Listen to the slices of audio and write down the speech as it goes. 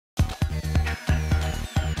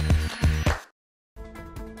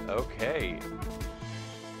Okay.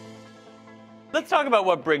 Let's talk about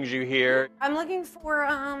what brings you here. I'm looking for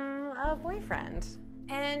a boyfriend.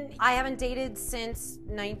 And I haven't dated since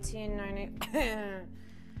 1990.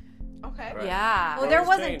 Okay. Right. Yeah. Well, What there has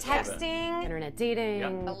wasn't changed a little texting, internet dating. Yeah.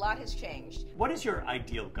 A lot has changed. What is your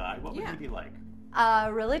ideal guy? What would Yeah. he be like?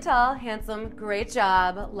 Really tall, handsome, great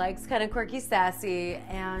job, likes kind of quirky, sassy,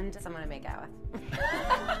 and someone to make out with.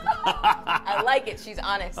 I like it. She's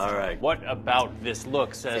honest. All right. What about this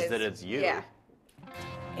look says that it's you? Yeah.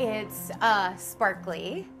 It's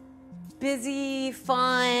sparkly, busy,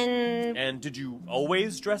 fun. And did you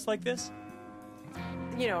always dress like this?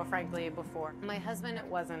 You know, frankly, before. My husband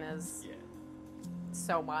wasn't as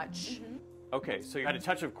so much. Okay, so you had a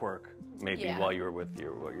touch of quirk, maybe, Yeah. while you were with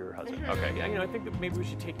your husband. Okay, yeah, I think that maybe we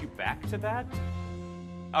should take you back to that.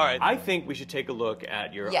 All right, I think we should take a look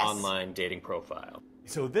at your Yes. online dating profile.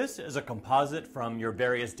 So this is a composite from your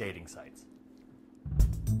various dating sites.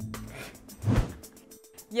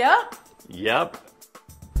 Yeah? Yep,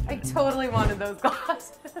 I totally wanted those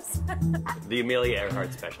glasses. the Amelia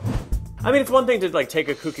Earhart special. I mean, it's one thing to like take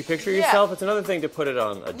a kooky picture of Yeah. yourself. It's another thing to put it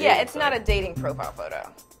on a dating Yeah, it's not a site. dating profile photo.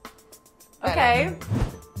 Okay.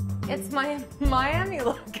 It's my Miami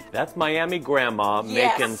look. That's Miami grandma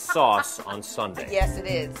Yes. making sauce on Sunday. Yes, it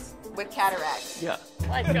is. With cataracts. Yeah.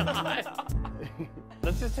 My God.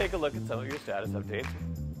 Let's just take a look at some of your status updates.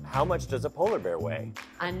 How much does a polar bear weigh?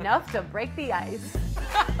 Enough to break the ice.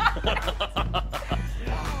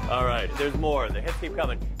 All right, there's more. The hits keep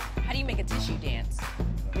coming. How do you make a tissue dance?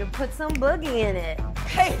 You put some boogie in it.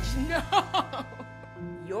 Paige, no!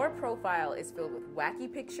 Your profile is filled with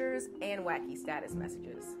wacky pictures and wacky status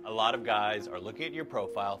messages. A lot of guys are looking at your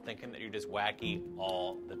profile thinking that you're just wacky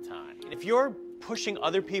all the time. If you're pushing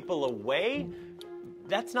other people away,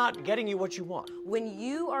 that's not getting you what you want. When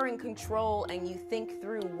you are in control and you think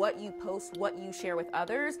through what you post, what you share with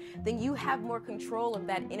others, then you have more control of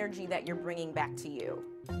that energy that you're bringing back to you.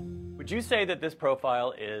 Would you say that this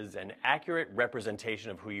profile is an accurate representation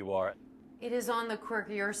of who you are? It is on the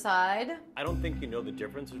quirkier side. I don't think you know the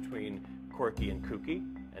difference between quirky and kooky,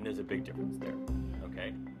 and there's a big difference there,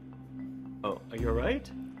 okay? Oh, are you all right?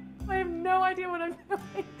 I have no idea what I'm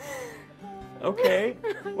doing. Okay,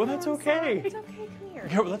 well that's okay. It's okay, come here.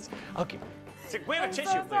 Here, okay. We have a tissue,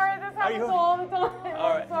 So sorry, please. this Are you happens all the time. all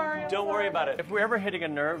right? I'm sorry. Don't worry about it. If we're ever hitting a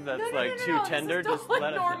nerve that's too tender, this is just totally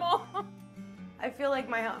let us know. normal. I feel like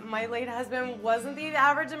my late husband wasn't the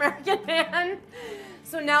average American man.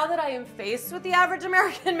 So now that I am faced with the average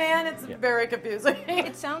American man, it's very confusing.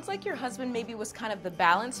 It sounds like your husband maybe was kind of the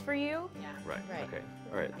balance for you. Yeah. Right. Right. Okay.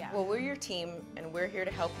 All right. Yeah. Well, we're your team, and we're here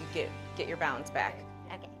to help you get your balance back.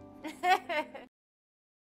 Okay.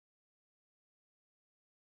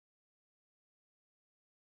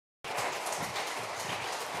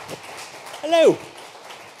 Hello.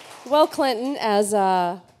 Well, Clinton, as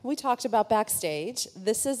we talked about backstage,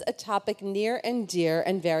 this is a topic near and dear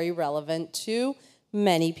and very relevant to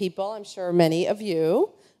many people. I'm sure many of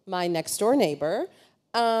you, my next door neighbor.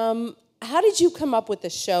 How did you come up with the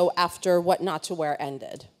show after What Not to Wear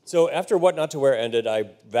ended? So after What Not to Wear ended,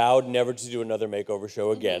 I vowed never to do another makeover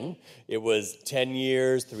show again. It was 10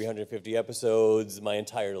 years, 350 episodes. My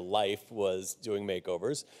entire life was doing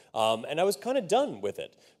makeovers. And I was kind of done with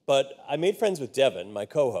it. But I made friends with Devin, my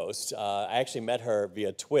co-host. I actually met her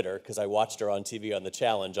via Twitter because I watched her on TV on The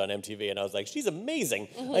Challenge on MTV, and I was like, she's amazing.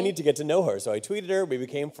 I need to get to know her. So I tweeted her, we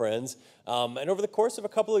became friends. And over the course of a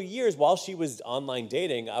couple of years, while she was online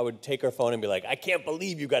dating, I would take her phone and be like, I can't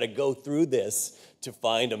believe you got to go through this to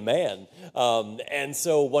find a man. And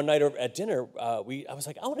so one night at dinner, I was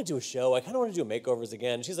like, I want to do a show. I kind of want to do makeovers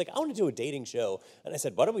again. She's like, I want to do a dating show. And I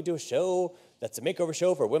said, why don't we do a show that's a makeover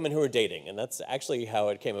show for women who are dating? And that's actually how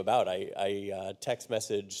it came about. I text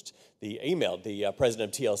messaged, emailed the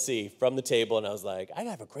president of TLC from the table, and I was like, I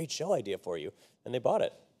have a great show idea for you. And they bought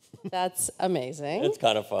it. That's amazing. It's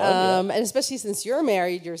kind of fun. Yeah. And especially since you're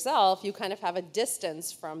married yourself, you kind of have a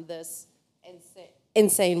distance from this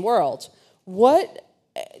insane world. What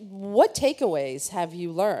takeaways have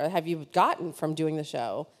you learned? Have you gotten from doing the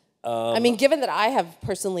show? I mean, given that I have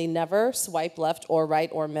personally never swiped left or right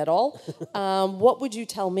or middle, what would you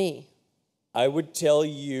tell me? I would tell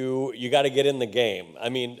you, you got to get in the game. I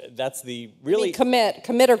mean, that's the really... I mean,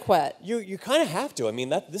 commit or quit. You kind of have to. I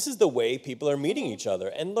mean, this is the way people are meeting each other.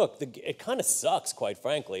 And look, it kind of sucks, quite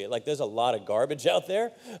frankly. Like, there's a lot of garbage out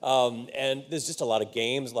there, and there's just a lot of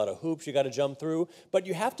games, a lot of hoops you got to jump through. But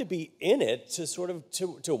you have to be in it to sort of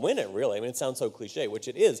to win it, really. I mean, it sounds so cliche, which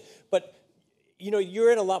it is. But you know,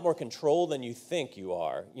 you're in a lot more control than you think you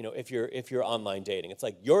are. You know, if you're online dating, it's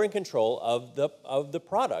like you're in control of the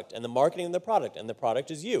product and the marketing of the product, and the product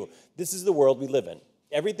is you. This is the world we live in.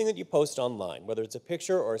 everything that you post online, whether it's a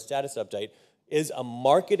picture or a status update, is a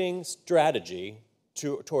marketing strategy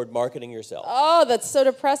toward marketing yourself. Oh, that's so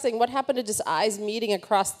depressing. What happened to just eyes meeting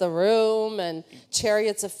across the room and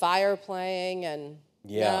Chariots of Fire playing and...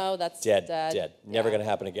 Yeah, no, that's dead. Never going to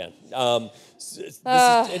happen again.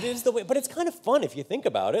 It is the way, but it's kind of fun if you think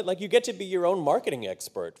about it. Like, you get to be your own marketing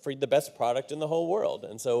expert for the best product in the whole world,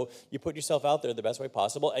 and so you put yourself out there the best way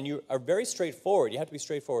possible, and you are very straightforward. You have to be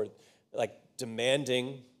straightforward, like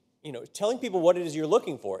demanding, telling people what it is you're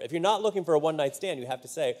looking for. If you're not looking for a one-night stand, you have to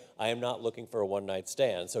say, I am not looking for a one-night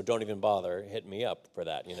stand, so don't even bother hitting me up for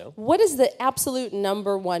that, What is the absolute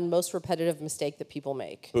number one most repetitive mistake that people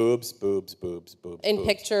make? Boobs. In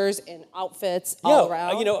pictures, in outfits, all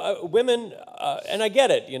around? Women, and I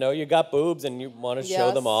get it, you got boobs and you want to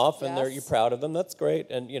show them off and you're proud of them, that's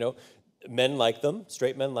great, and, men like them,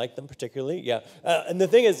 straight men like them particularly, yeah. And the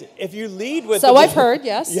thing is, if you lead with... So I've heard,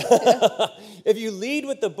 yes. If you lead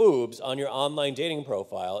with the boobs on your online dating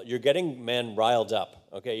profile, you're getting men riled up,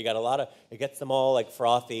 okay? You got a lot of... It gets them all like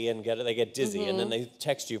frothy and they get dizzy, and then they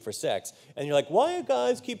text you for sex. And you're like, why do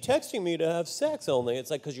guys keep texting me to have sex only?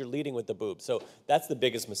 It's like because you're leading with the boobs. So that's the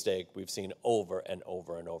biggest mistake we've seen over and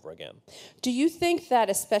over and over again. Do you think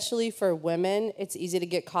that, especially for women, it's easy to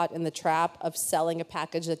get caught in the trap of selling a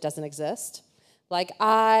package that doesn't exist? Like,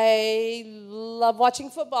 I love watching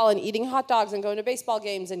football and eating hot dogs and going to baseball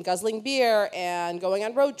games and guzzling beer and going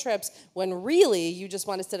on road trips, when really you just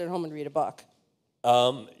want to sit at home and read a book.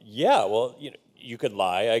 Yeah, well, you could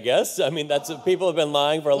lie, I guess. I mean, people have been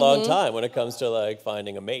lying for a long time when it comes to like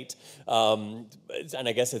finding a mate. And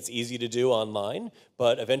I guess it's easy to do online,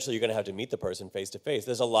 but eventually you're going to have to meet the person face to face.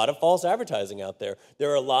 There's a lot of false advertising out there. There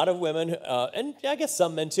are a lot of women, and I guess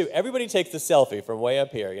some men too. Everybody takes the selfie from way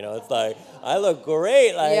up here. It's like, I look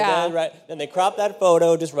great, like that, right? And they crop that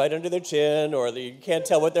photo just right under their chin, or you can't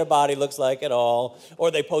tell what their body looks like at all. Or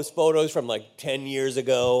they post photos from like 10 years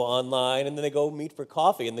ago online, and then they go meet for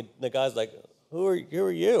coffee, and the guy's like, Who are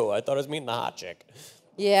you? I thought I was meeting the hot chick.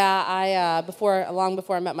 Yeah, long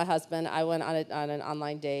before I met my husband, I went on an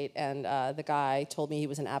online date, and the guy told me he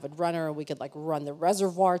was an avid runner, and we could like run the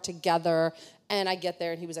reservoir together. And I get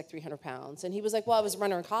there, and he was like 300 pounds, and he was like, "Well, I was a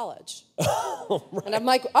runner in college." Right. And I'm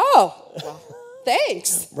like, "Oh, well,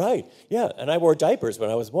 thanks." Right. Yeah. And I wore diapers when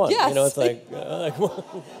I was 1. Yes. It's like.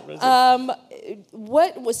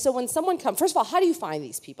 So when someone comes, first of all, how do you find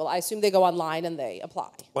these people? I assume they go online and they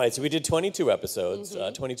apply. Right, so we did 22 episodes,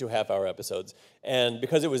 22 half-hour episodes, and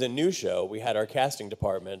because it was a new show, we had our casting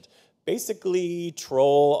department basically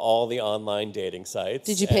troll all the online dating sites.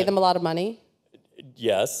 Did you pay them a lot of money?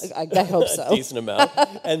 Yes. I hope so. A decent amount.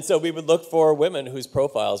 And so we would look for women whose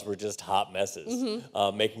profiles were just hot messes,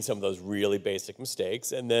 making some of those really basic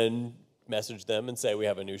mistakes, and then message them and say, we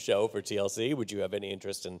have a new show for TLC. Would you have any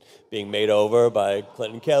interest in being made over by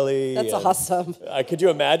Clinton Kelly? That's awesome. Could you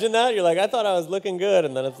imagine that? You're like, I thought I was looking good,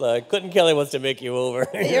 and then it's like, Clinton Kelly wants to make you over.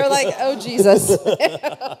 You're like, oh, Jesus.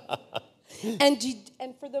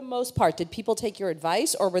 And for the most part, did people take your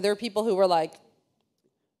advice, or were there people who were like...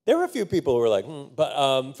 There were a few people who were like,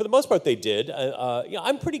 but for the most part, they did.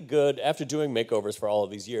 I'm pretty good, after doing makeovers for all of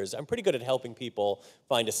these years, I'm pretty good at helping people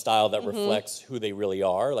find a style that reflects who they really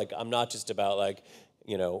are. Like, I'm not just about like,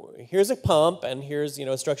 here's a pump and here's,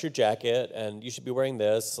 a structured jacket and you should be wearing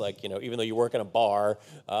this. Like, even though you work in a bar,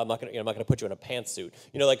 I'm not gonna put you in a pantsuit.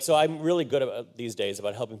 So I'm really good these days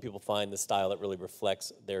about helping people find the style that really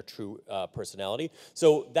reflects their true personality.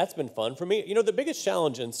 So that's been fun for me. The biggest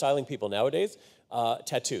challenge in styling people nowadays,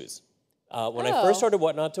 tattoos. When I first started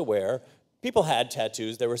What Not to Wear, people had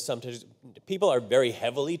tattoos. There were some tattoos. People are very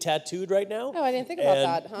heavily tattooed right now. Oh, I didn't think about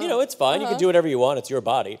that. Huh? It's fine. You can do whatever you want. It's your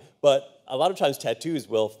body. But a lot of times tattoos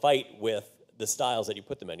will fight with the styles that you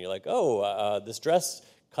put them in. You're like, this dress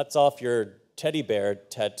cuts off your teddy bear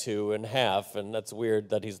tattoo in half, and that's weird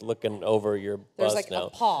that he's looking over your There's bust like now. a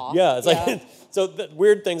paw. Yeah, it's like, so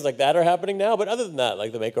weird things like that are happening now. But other than that,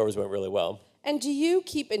 like the makeovers went really well. And do you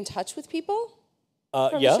keep in touch with people?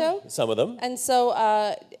 From the show? Some of them. And so,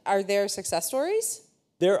 are there success stories?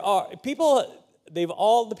 There are people.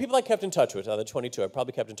 The people I kept in touch with, the 22, I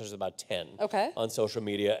probably kept in touch with about 10 on social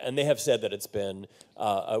media, and they have said that it's been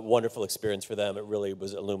a wonderful experience for them. It really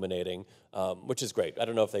was illuminating, which is great. I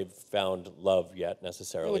don't know if they've found love yet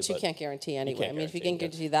necessarily. Which you can't guarantee anyway. I mean, if you can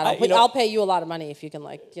guarantee that, I'll I'll pay you a lot of money if you can,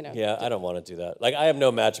 Yeah, I don't want to do that. Like, I am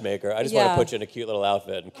no matchmaker. I just want to put you in a cute little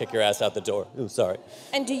outfit and kick your ass out the door. Ooh, sorry.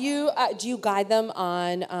 And do you guide them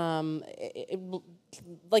on,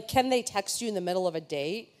 can they text you in the middle of a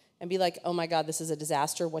date and be like, oh my God, this is a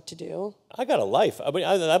disaster, what to do? I got a life. I mean,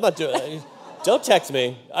 I'm not doing. Don't text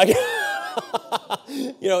me.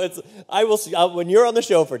 You know, I will see, when you're on the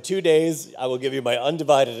show for 2 days, I will give you my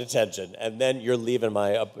undivided attention, and then you're leaving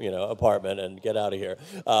my apartment and get out of here.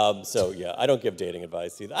 So yeah, I don't give dating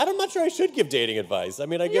advice either. I'm not sure I should give dating advice. I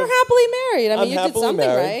mean, You're happily married. I mean, I'm you did happily something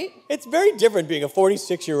married. right. It's very different being a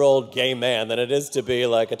 46-year-old gay man than it is to be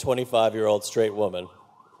like a 25-year-old straight woman.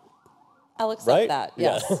 I'll accept Right? that.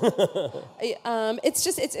 Yeah.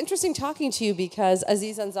 Yes. It's interesting talking to you because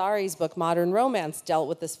Aziz Ansari's book Modern Romance dealt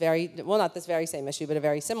with this not this very same issue, but a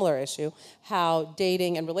very similar issue, how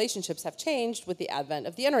dating and relationships have changed with the advent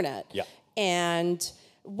of the internet. Yeah. And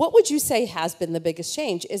what would you say has been the biggest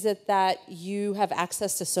change? Is it that you have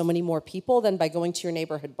access to so many more people than by going to your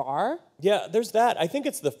neighborhood bar? Yeah, there's that. I think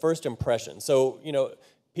it's the first impression. So,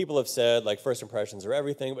 people have said like first impressions are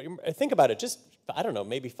everything, but think about it, just, I don't know,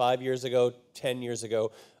 maybe 5 years ago, 10 years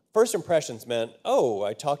ago, first impressions meant, oh,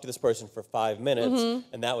 I talked to this person for 5 minutes,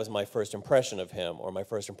 and that was my first impression of him or my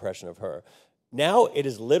first impression of her. Now it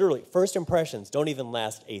is literally, first impressions don't even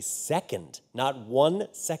last a second, not 1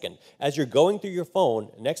 second. As you're going through your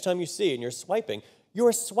phone, next time you see it and you're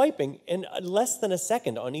swiping in less than a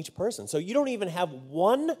second on each person. So you don't even have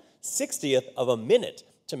 1/60th of a minute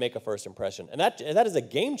to make a first impression. And that is a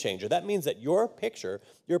game changer. That means that your picture,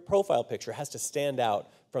 your profile picture, has to stand out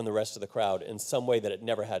from the rest of the crowd in some way that it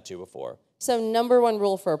never had to before. So number one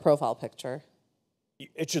rule for a profile picture.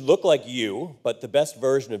 It should look like you, but the best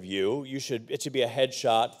version of you. It should be a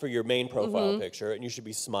headshot for your main profile picture, and you should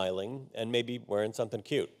be smiling and maybe wearing something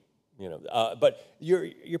cute. But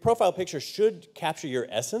your profile picture should capture your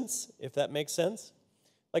essence, if that makes sense.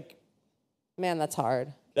 Like, man, that's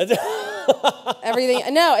hard.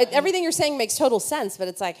 Everything you're saying makes total sense, but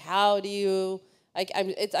it's like, how do you? Like,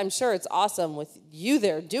 I'm sure it's awesome with you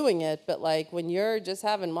there doing it, but like when you're just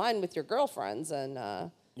having wine with your girlfriends and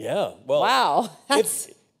yeah, well, wow,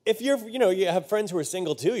 if you're you have friends who are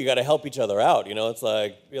single too, you got to help each other out. It's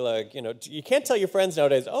like you can't tell your friends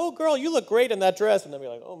nowadays, oh girl, you look great in that dress, and then be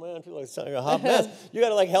like, oh man, I feel like a hot mess. You got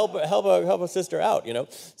to like help a sister out.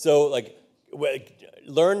 So like.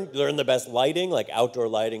 Learn the best lighting. Like outdoor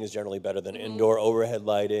lighting is generally better than indoor overhead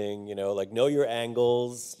lighting. Like know your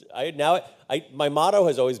angles. My motto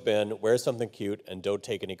has always been wear something cute and don't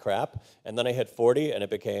take any crap. And then I hit 40 and it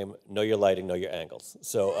became know your lighting, know your angles.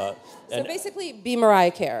 So basically, be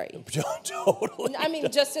Mariah Carey. Totally. I mean,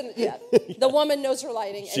 the woman knows her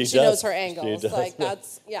lighting and she knows her angles. Like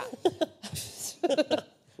that's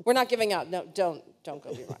We're not giving out. No, don't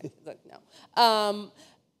go be Mariah. No.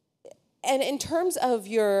 And in terms of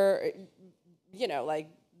your, like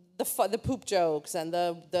the poop jokes and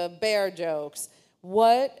the bear jokes,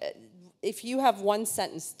 what if you have one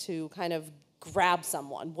sentence to kind of grab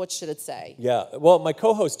someone? What should it say? Yeah, well, my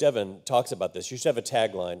co-host Devin talks about this. You should have a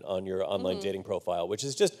tagline on your online dating profile, which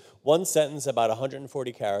is just one sentence about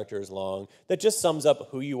 140 characters long that just sums up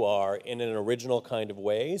who you are in an original kind of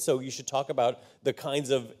way. So you should talk about the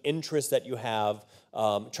kinds of interests that you have.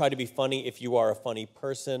 Try to be funny if you are a funny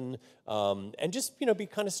person, and just be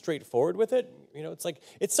kind of straightforward with it. It's like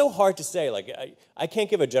it's so hard to say. Like I can't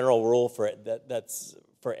give a general rule for it that's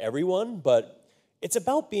for everyone, but it's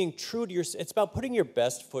about being true to it's about putting your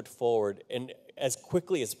best foot forward and as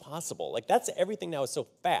quickly as possible. Like that's everything now is so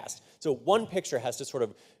fast. So one picture has to sort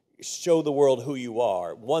of show the world who you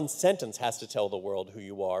are. One sentence has to tell the world who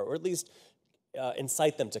you are, or at least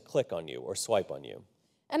incite them to click on you or swipe on you.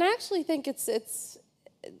 And I actually think it's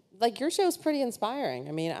like your show is pretty inspiring.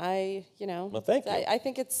 I mean, Well, thank you. I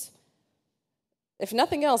think it's, if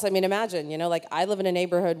nothing else, I mean, imagine, like I live in a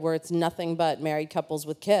neighborhood where it's nothing but married couples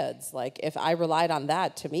with kids. Like if I relied on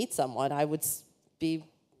that to meet someone, I would be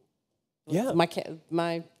with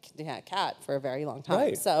my cat for a very long time.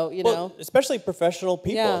 Right. So, Well, especially professional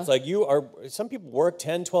people. Yeah. It's like some people work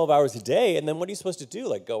 10, 12 hours a day, and then what are you supposed to do?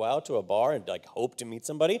 Like go out to a bar and like hope to meet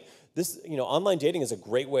somebody? This, online dating is a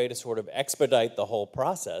great way to sort of expedite the whole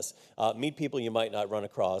process, meet people you might not run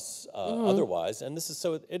across otherwise, and this is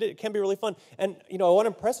it can be really fun. And I want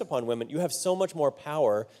to impress upon women, you have so much more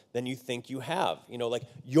power than you think you have. Like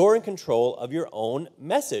you're in control of your own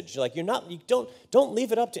message. Like you don't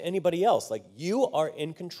leave it up to anybody else. Like you are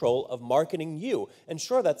in control of marketing you. And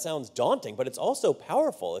sure, that sounds daunting, but it's also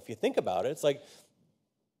powerful if you think about it. It's like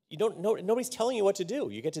nobody's telling you what to do.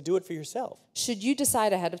 You get to do it for yourself. Should you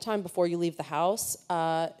decide ahead of time before you leave the house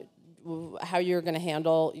how you're going to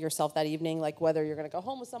handle yourself that evening, like whether you're going to go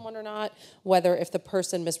home with someone or not, whether if the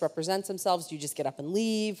person misrepresents themselves, do you just get up and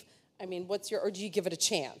leave? I mean, or do you give it a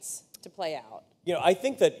chance to play out? I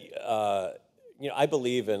think that I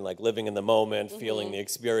believe in like living in the moment, feeling the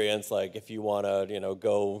experience. Like if you want to,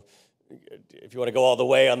 go if you want to go all the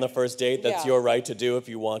way on the first date, that's Yeah. your right to do if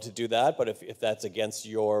you want to do that. But if that's against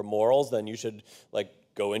your morals, then you should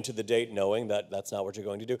go into the date knowing that that's not what you're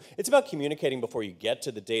going to do. It's about communicating before you get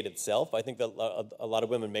to the date itself. I think that a lot of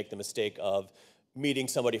women make the mistake of meeting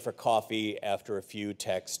somebody for coffee after a few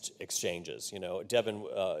text exchanges. You know, Devin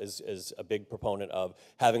is a big proponent of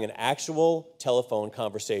having an actual telephone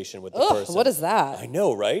conversation with the person. What is that? I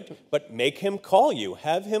know, right? But make him call you.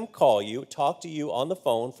 Have him call you, talk to you on the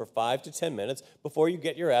phone for 5 to 10 minutes before you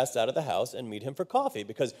get your ass out of the house and meet him for coffee,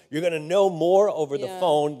 because you're going to know more over the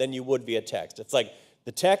phone than you would via text. It's like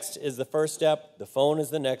the text is the first step, the phone is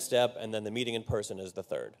the next step, and then the meeting in person is the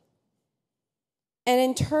third. And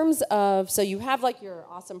in terms of, so you have like your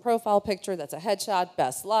awesome profile picture that's a headshot,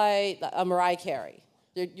 best light, a Mariah Carey.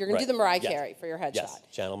 You're going to do the Mariah Carey for your headshot. Yes,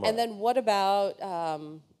 channel Mariah. And then what about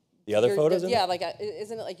the other photos? Yeah, like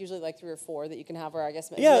isn't it like usually like 3 or 4 that you can have, or I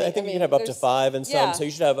guess maybe, yeah, I think you can have up to 5 and some. Yeah. So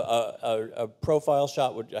you should have a profile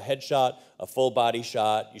shot, a headshot, a full body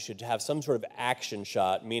shot. You should have some sort of action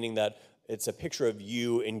shot, meaning that it's a picture of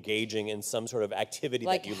you engaging in some sort of activity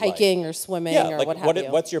like that you hiking or swimming or like what have you.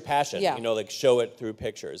 What's your passion? Yeah. You know, like show it through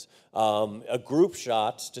pictures. A group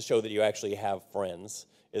shot to show that you actually have friends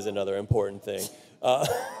is another important thing.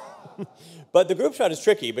 But the group shot is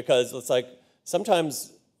tricky because it's like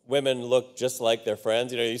sometimes women look just like their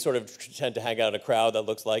friends. You know, you sort of tend to hang out in a crowd that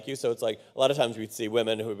looks like you. So it's like a lot of times we'd see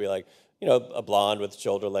women who would be like, you know, a blonde with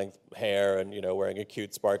shoulder-length hair and, you know, wearing a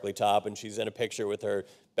cute sparkly top, and she's in a picture with her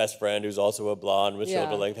best friend who's also a blonde with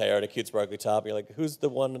shoulder-length hair and a cute sparkly top. And you're like, who's the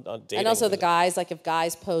one on dating? And also the guys, like if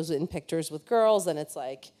guys pose in pictures with girls, then it's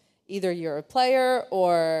like either you're a player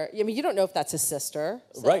or, I mean, you don't know if that's his sister.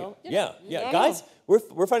 So, right, you know, yeah. Guys,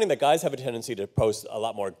 we're finding that guys have a tendency to post a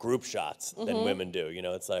lot more group shots than women do. You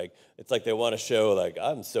know, it's like they want to show like,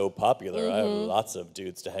 I'm so popular, I have lots of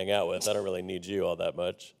dudes to hang out with, I don't really need you all that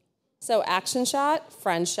much. So action shot,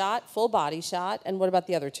 friend shot, full body shot, and what about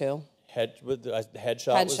the other 2?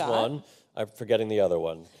 Headshot was one. I'm forgetting the other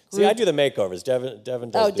one. See, I do the makeovers. Devin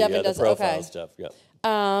does the profile stuff.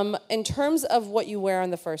 Yeah. In terms of what you wear on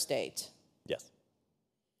the first date. Yes.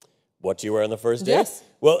 What do you wear on the first date? Yes.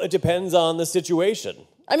 Well, it depends on the situation.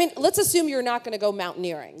 I mean, let's assume you're not going to go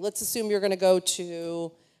mountaineering. Let's assume you're going to go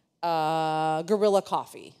to Gorilla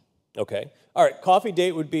Coffee. Okay. All right. Coffee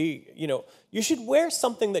date would be, you know, you should wear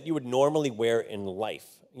something that you would normally wear in life.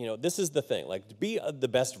 You know, this is the thing, like, be the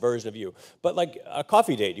best version of you. But like a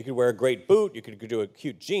coffee date, you could wear a great boot, you could do a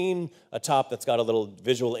cute jean, a top that's got a little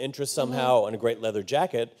visual interest somehow, and a great leather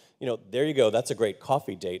jacket. You know, there you go. That's a great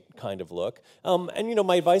coffee date kind of look. And, you know,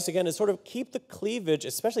 my advice, again, is sort of keep the cleavage,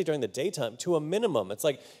 especially during the daytime, to a minimum. It's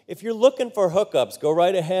like, if you're looking for hookups, go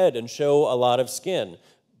right ahead and show a lot of skin.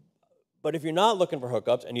 But if you're not looking for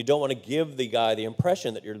hookups and you don't want to give the guy the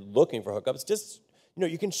impression that you're looking for hookups, just, you know,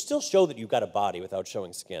 you can still show that you've got a body without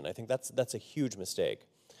showing skin. I think that's a huge mistake.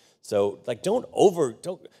 So, like,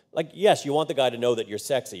 yes, you want the guy to know that you're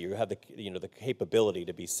sexy. You have the capability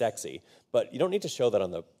to be sexy, but you don't need to show that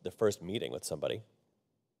on the first meeting with somebody.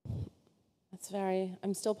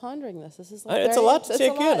 I'm still pondering this. This is it's a lot to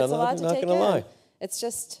take in. I'm not going to lie. It's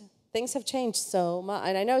just, things have changed so much.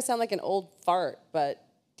 And I know I sound like an old fart, but,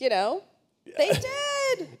 you know, they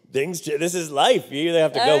did. This is life. You either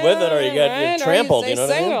have to go with it or you get trampled. You know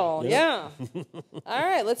what I mean? Yeah. All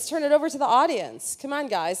right, let's turn it over to the audience. Come on,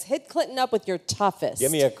 guys. Hit Clinton up with your toughest.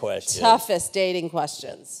 Give me a question. Toughest dating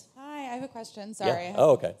questions. Hi, I have a question. Sorry. Yeah.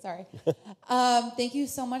 Oh, okay. Sorry. Thank you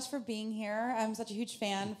so much for being here. I'm such a huge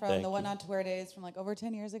fan from the What Not to Wear days from like over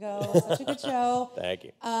 10 years ago. Such a good show. Thank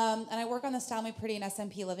you. And I work on the Style Me Pretty and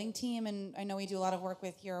SMP Living team, and I know we do a lot of work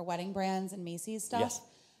with your wedding brands and Macy's stuff. Yes.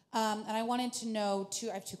 And I wanted to know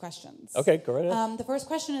I have 2 questions. Okay, go right ahead. The first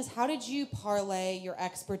question is, how did you parlay your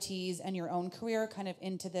expertise and your own career kind of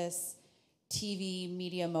into this TV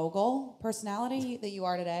media mogul personality that you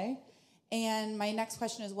are today? And my next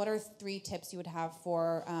question is, what are 3 tips you would have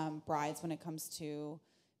for brides when it comes to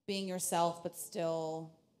being yourself but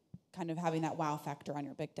still kind of having that wow factor on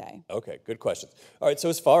your big day? Okay, good questions. All right, so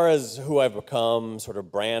as far as who I've become sort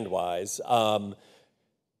of brand-wise,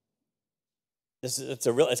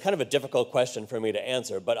 it's kind of a difficult question for me to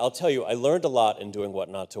answer, but I'll tell you, I learned a lot in doing What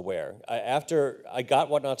Not to Wear. After I got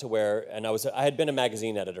What Not to Wear, and I had been a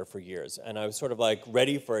magazine editor for years, and I was sort of like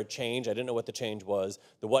ready for a change. I didn't know what the change was.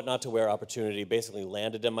 The What Not to Wear opportunity basically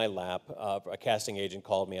landed in my lap. A casting agent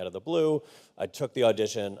called me out of the blue. I took the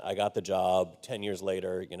audition. I got the job. 10 years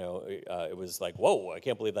later, you know, it was like, whoa, I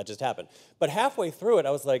can't believe that just happened. But halfway through it, I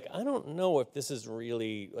was like, I don't know if this is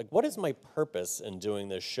really, like, what is my purpose in doing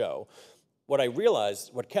this show? What I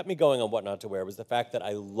realized, what kept me going on What Not to Wear was the fact that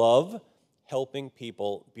I love helping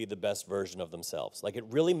people be the best version of themselves. Like, it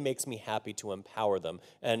really makes me happy to empower them.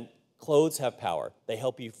 And clothes have power. They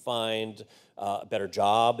help you find a better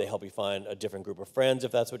job. They help you find a different group of friends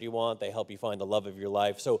if that's what you want. They help you find the love of your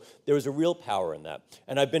life. So there was a real power in that.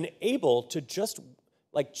 And I've been able to just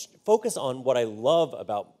like focus on what I love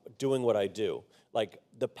about doing what I do. Like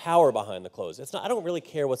the power behind the clothes. It's not, I don't really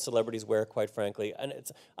care what celebrities wear, quite frankly. And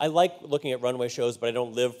I like looking at runway shows, but I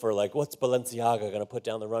don't live for like, what's Balenciaga going to put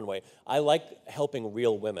down the runway? I like helping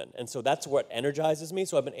real women. And so that's what energizes me.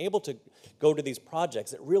 So I've been able to go to these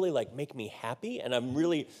projects that really like make me happy. And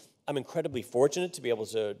I'm incredibly fortunate to be able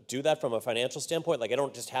to do that from a financial standpoint. Like, I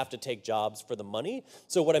don't just have to take jobs for the money.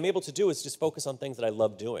 So what I'm able to do is just focus on things that I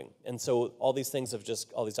love doing. And so all these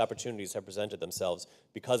opportunities have presented themselves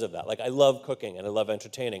because of that. Like, I love cooking and I love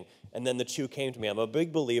entertaining. And then the two came to me. I'm a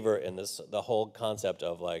big believer in the whole concept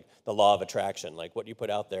of like the law of attraction. Like, what you put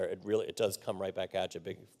out there, it does come right back at you,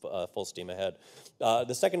 full steam ahead.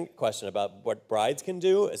 The second question about what brides can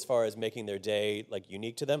do as far as making their day like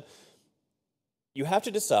unique to them. You have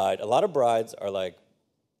to decide. A lot of brides are like,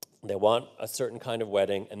 they want a certain kind of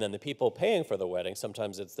wedding, and then the people paying for the wedding,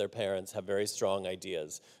 sometimes it's their parents, have very strong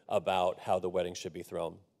ideas about how the wedding should be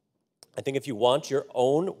thrown. I think if you want your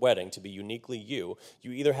own wedding to be uniquely you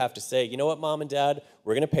either have to say, you know what, Mom and Dad,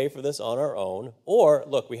 we're going to pay for this on our own, or,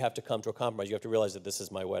 look, we have to come to a compromise. You have to realize that this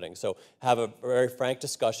is my wedding. So have a very frank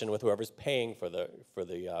discussion with whoever's paying for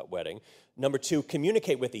the wedding. Number two,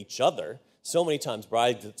 communicate with each other. So many times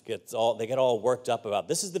brides get all worked up about,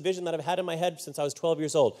 this is the vision that I've had in my head since I was 12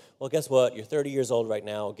 years old. Well, guess what? You're 30 years old right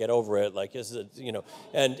now. Get over it. Like, this is,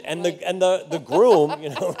 and the groom,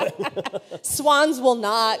 Swans will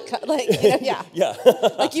not, yeah. Yeah.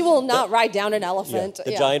 Like, you will not ride down an elephant.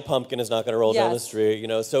 Yeah. The giant pumpkin is not going to roll down the street,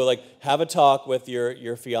 So, like, have a talk with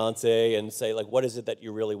your fiance and say, like, what is it that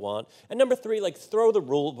you really want? And number three, like, throw the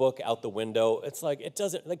rule book out the window. It's like,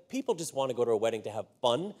 people just want to go to a wedding to have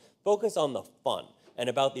fun. Focus on the fun and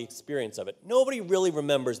about the experience of it. Nobody really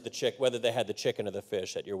remembers whether they had the chicken or the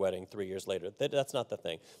fish at your wedding 3 years later. That's not the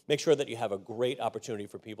thing. Make sure that you have a great opportunity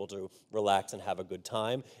for people to relax and have a good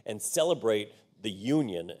time and celebrate the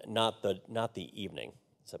union, not the evening.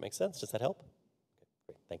 Does that make sense? Does that help? Okay,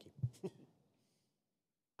 great. Thank you.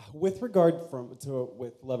 With regard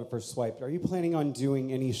with Love at First Swipe, are you planning on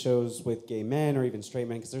doing any shows with gay men or even straight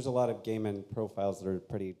men? Because there's a lot of gay men profiles that are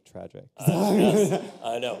pretty tragic. Yes,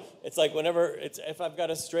 I know. It's like if I've got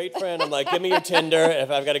a straight friend, I'm like, give me your Tinder. If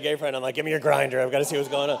I've got a gay friend, I'm like, give me your Grindr. I've got to see what's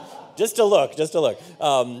going on. Just to look.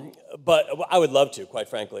 But I would love to, quite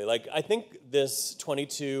frankly. Like, I think this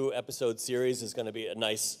 22 episode series is going to be a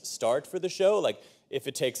nice start for the show. Like, if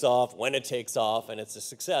it takes off, when it takes off, and it's a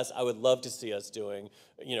success, I would love to see us doing,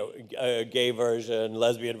 a gay version,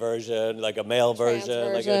 lesbian version, like a male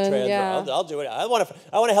version, like a trans version. I'll do it. I want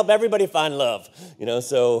to help everybody find love,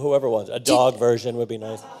 so whoever wants. A dog version would be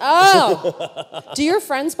nice. Oh. Do your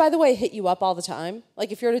friends, by the way, hit you up all the time?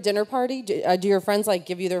 Like, if you're at a dinner party, do your friends, like,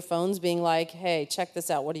 give you their phones being like, hey, check this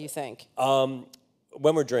out, what do you think?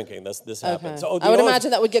 When we're drinking, this happens. So, I would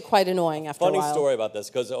imagine that would get quite annoying after a while. Funny story about this,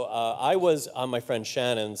 because I was on my friend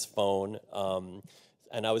Shannon's phone,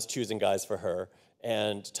 and I was choosing guys for her,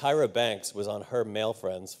 and Tyra Banks was on her male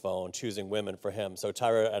friend's phone choosing women for him. So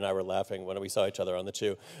Tyra and I were laughing when we saw each other on the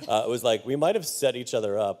two. It was like, we might have set each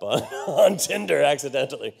other up on Tinder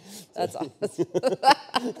accidentally. That's awesome.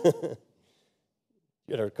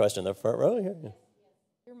 You had a question in the front row here? Yeah.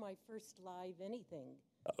 You're my first live anything.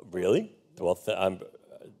 Really? Well,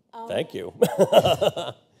 thank you.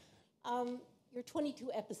 Your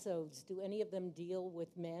 22 episodes, do any of them deal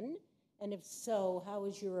with men? And if so, how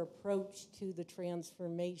is your approach to the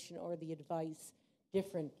transformation or the advice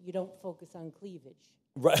different? You don't focus on cleavage.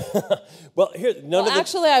 Right. Well,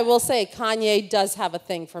 actually, I will say Kanye does have a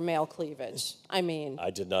thing for male cleavage. I mean,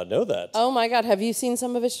 I did not know that. Oh my God, have you seen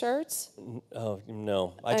some of his shirts? Oh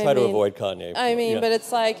no, I try to avoid Kanye. But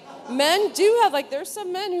it's like men do have there's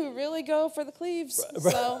some men who really go for the cleaves.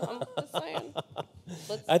 So I'm just saying.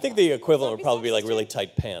 I think the equivalent would probably be like really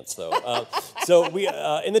tight pants, though. So we,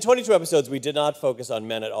 in the 22 episodes, we did not focus on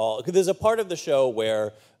men at all. There's a part of the show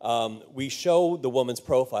where we show the woman's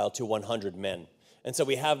profile to 100 men. And so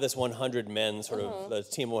we have this 100 men the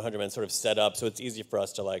team of 100 men sort of set up, so it's easy for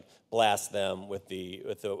us to blast them with the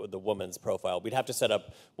woman's profile. We'd have to set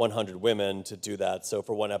up 100 women to do that, so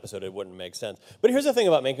for one episode it wouldn't make sense. But here's the thing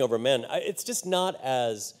about Making Over Men: it's just not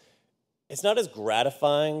as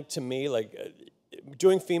gratifying to me.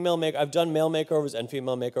 Doing I've done male makeovers and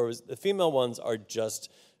female makeovers. The female ones are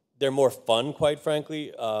they're more fun, quite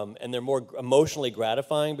frankly, and they're more emotionally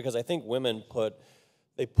gratifying because I think women put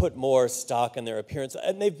they put more stock in their appearance,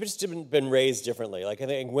 and they've just been raised differently. Like, I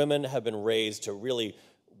think women have been raised to really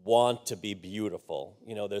want to be beautiful.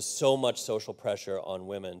 You know, there's so much social pressure on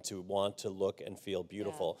women to want to look and feel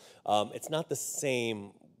beautiful. It's not the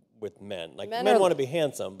same with men. Like, men want to be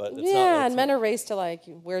handsome, but it's not. And men are raised to like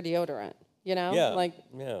wear deodorant. You know, like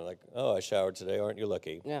oh, I showered today. Aren't you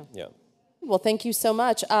lucky? Yeah. Yeah. Well, thank you so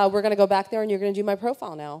much. We're going to go back there, and you're going to do my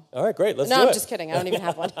profile now. All right, great. Let's do it. No, I'm just kidding. I don't even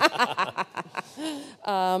have one.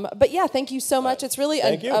 But yeah, thank you so much. It's really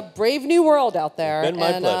a brave new world out there. It's been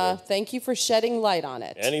my pleasure. Thank you for shedding light on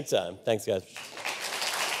it. Anytime. Thanks, guys.